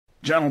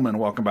Gentlemen,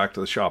 welcome back to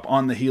the shop.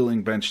 On the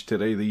healing bench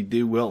today, the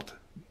DeWalt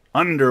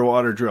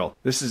underwater drill.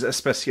 This is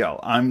especial.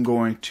 I'm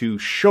going to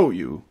show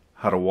you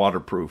how to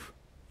waterproof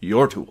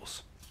your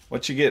tools.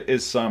 What you get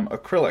is some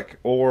acrylic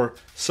or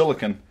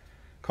silicone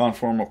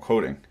conformal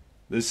coating.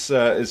 This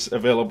is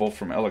available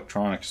from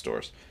electronic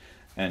stores.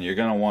 And you're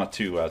going to want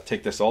to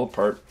take this all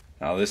apart.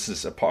 Now this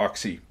is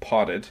epoxy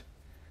potted.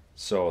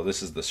 So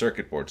this is the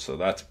circuit board, so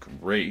that's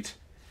great.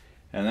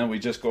 And then we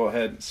just go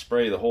ahead and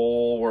spray the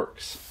whole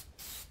works.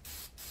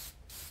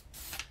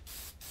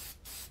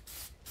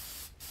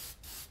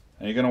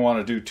 And you're going to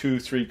want to do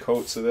 2-3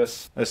 coats of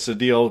this. That's the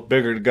deal.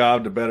 Bigger the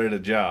gob, the better the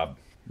job.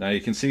 Now you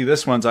can see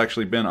this one's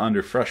actually been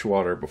under fresh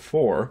water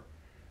before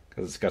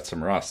because it's got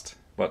some rust.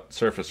 But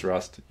surface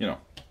rust, you know,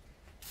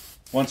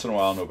 once in a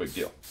while, no big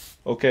deal.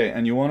 Okay,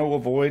 and you want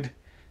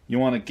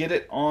to get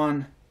it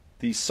on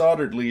these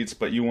soldered leads,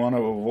 but you want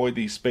to avoid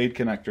these spade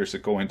connectors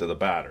that go into the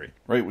battery.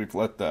 Right, we've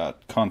let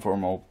that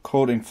conformal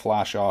coating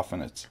flash off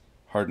and it's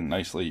hardened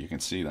nicely. You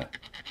can see that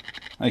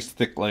nice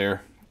thick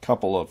layer.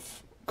 Couple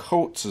of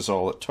coats is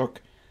all it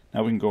took.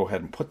 Now we can go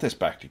ahead and put this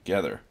back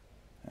together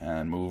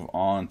and move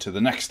on to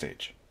the next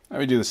stage. Now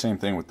we do the same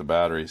thing with the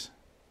batteries.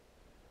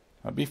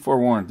 Be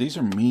forewarned, these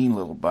are mean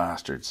little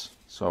bastards.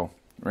 So,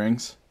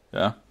 rings,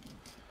 yeah,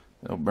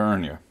 they'll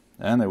burn you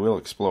and they will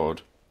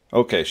explode.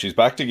 Okay, she's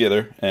back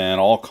together and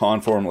all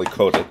conformally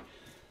coated.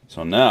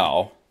 So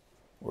now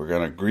we're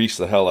going to grease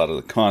the hell out of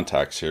the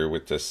contacts here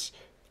with this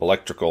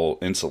electrical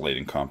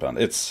insulating compound.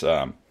 It's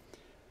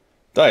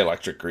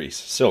dielectric grease,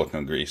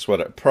 silicone grease,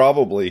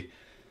 probably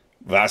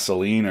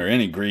Vaseline or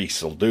any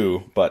grease will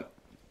do, but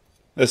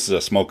this is a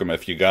smoke 'em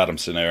if you got 'em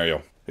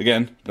scenario.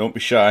 Again, don't be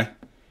shy.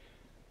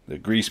 The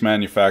Grease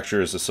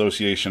Manufacturers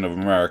Association of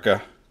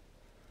America,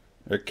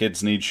 their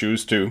kids need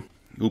shoes too.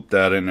 Oop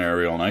that in there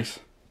real nice.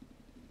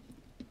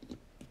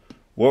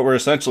 What we're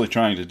essentially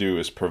trying to do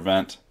is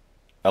prevent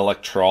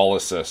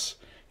electrolysis.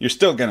 You're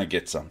still going to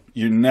get some.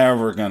 You're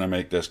never going to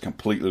make this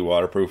completely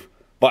waterproof,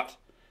 but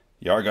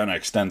you are going to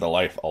extend the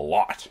life a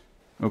lot.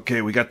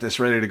 Okay, we got this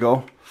ready to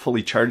go.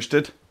 Fully charged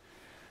it.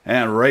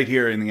 And right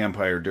here in the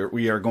Empire Dirt,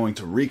 we are going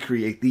to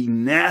recreate the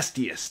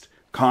nastiest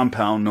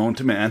compound known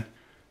to man,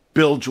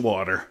 bilge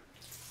water.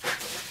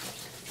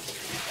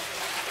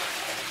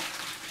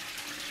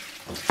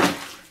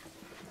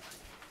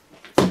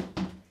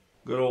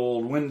 Good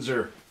old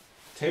Windsor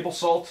table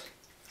salt.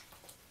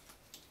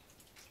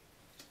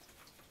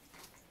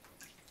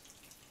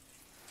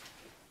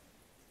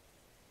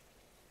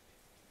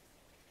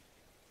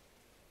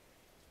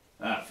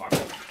 Fuck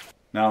it.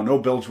 Now, no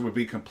bilge would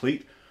be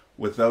complete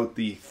without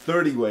the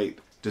 30 weight,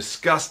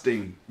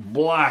 disgusting,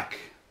 black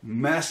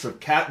mess of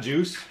cat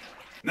juice.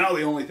 Now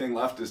the only thing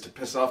left is to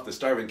piss off the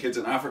starving kids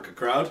in Africa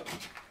crowd.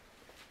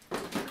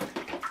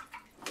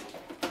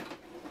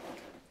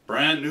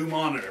 Brand new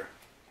monitor.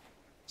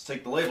 Let's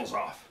take the labels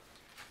off.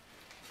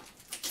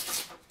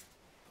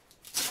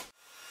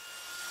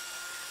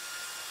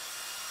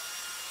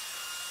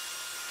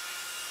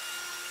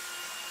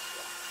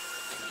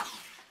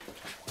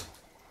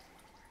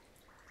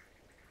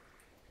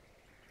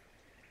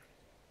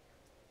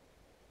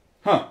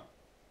 Huh.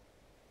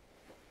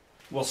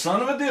 Well,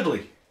 son of a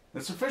diddly.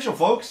 It's official,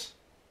 folks.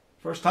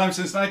 First time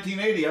since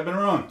 1980 I've been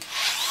wrong.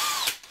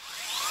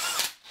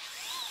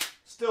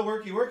 Still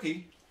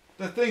worky.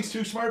 The thing's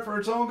too smart for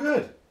its own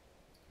good.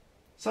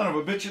 Son of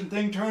a bitchin'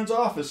 thing turns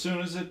off as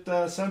soon as it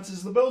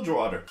senses the bilge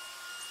water.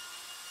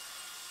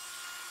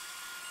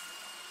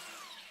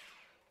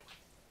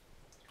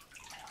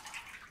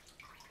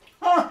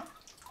 Huh.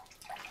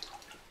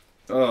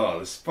 Oh,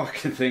 this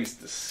fucking thing's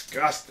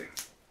disgusting.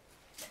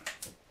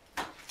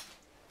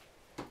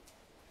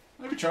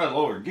 Maybe try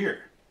lower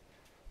gear.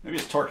 Maybe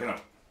it's torquing up.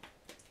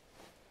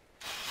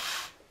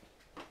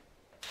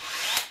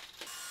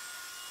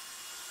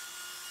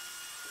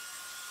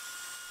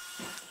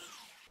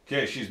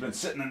 Okay, she's been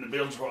sitting in the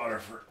bilge water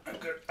for a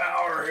good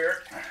hour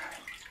here.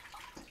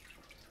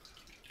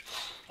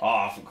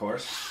 Off, of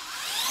course.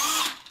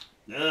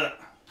 Ugh.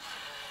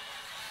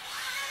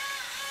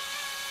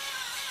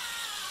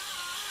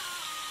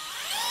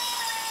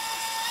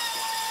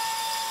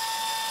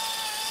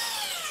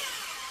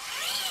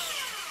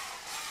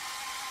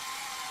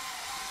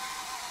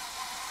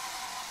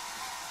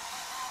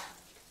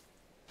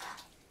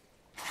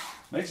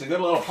 Makes a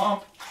good little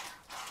pump.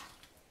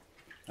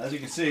 As you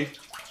can see,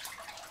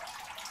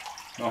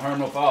 no harm,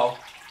 no foul.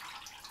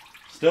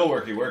 Still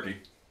worky.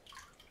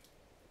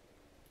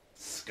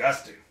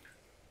 Disgusting.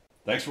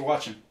 Thanks for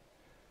watching.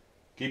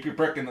 Keep your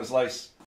prick in the slice.